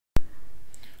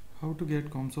How to get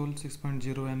COMSOL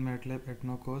 6.0 and MATLAB at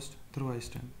no cost through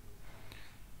iSTEM.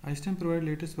 iSTEM provides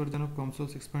latest version of COMSOL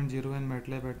 6.0 and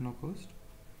MATLAB at no cost.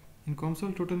 In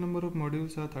COMSOL, total number of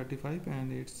modules are 35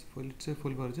 and it's a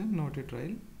full version, not a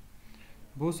trial.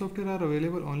 Both software are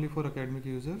available only for academic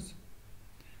users.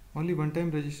 Only one-time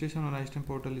registration on iSTEM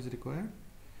portal is required.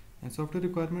 And software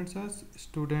requirements are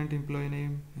student, employee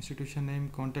name, institution name,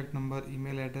 contact number,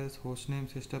 email address, host name,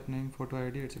 system name, photo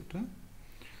ID, etc.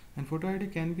 And photo ID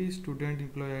can be student,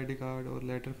 employee ID card or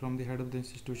letter from the head of the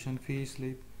institution, fee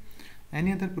slip,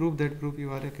 any other proof that prove you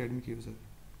are an academic user.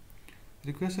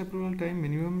 Request approval time,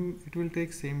 minimum it will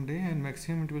take same day and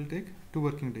maximum it will take 2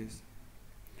 working days.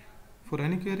 For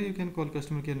any query you can call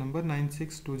customer care number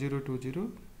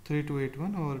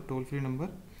 9620203281 or toll free number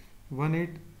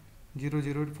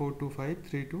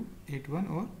 1800425328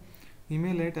 or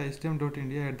email at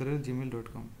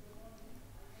istem.india@gmail.com.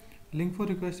 Link for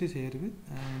request is here with,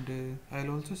 and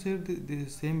I'll also share the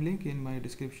same link in my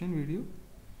description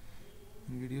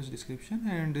video's description,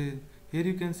 and here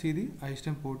you can see the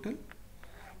iSTEM portal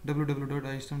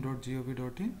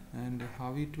www.istem.gov.in, and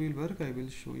how it will work I will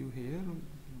show you here.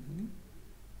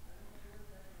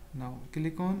 Now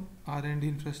click on R&D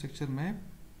infrastructure map.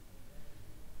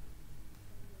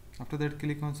 After that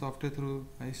click on software through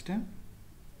iSTEM.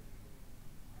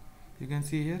 You can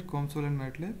see here COMSOL and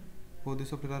MATLAB, both the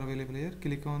software are available here.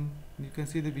 Click on, you can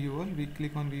see the view all, we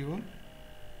click on view all.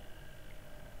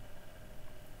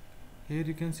 Here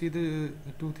you can see the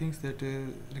two things, that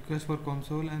request for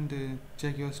COMSOL and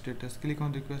check your status. Click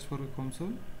on request for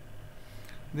COMSOL.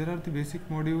 There are the basic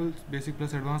modules, basic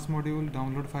plus advanced module,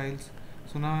 download files.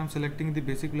 So now I am selecting the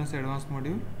basic plus advanced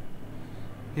module.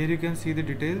 Here you can see the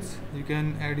details. You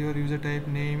can add your user type,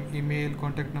 name, email,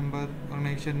 contact number,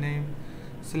 organization name.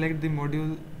 Select the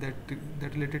module that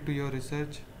related to your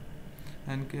research,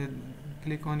 and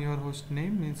click on your host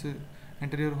name, means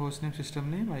enter your host name,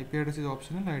 system name, IP address is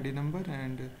optional, ID number,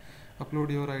 and upload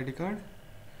your ID card.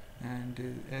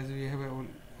 And as we have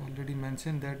already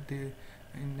mentioned that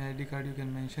in ID card you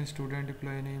can mention student,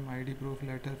 employee name, ID proof,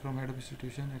 letter from head of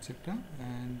institution, etc.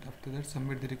 And after that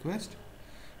submit the request.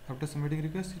 After submitting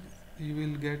request you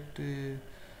will get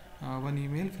one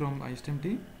email from iSTEM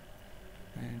team.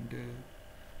 And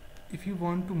if you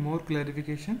want to more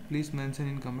clarification, please mention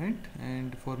in comment,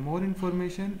 and for more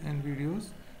information and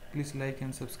videos please like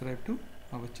and subscribe to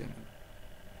our channel.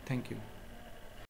 Thank you.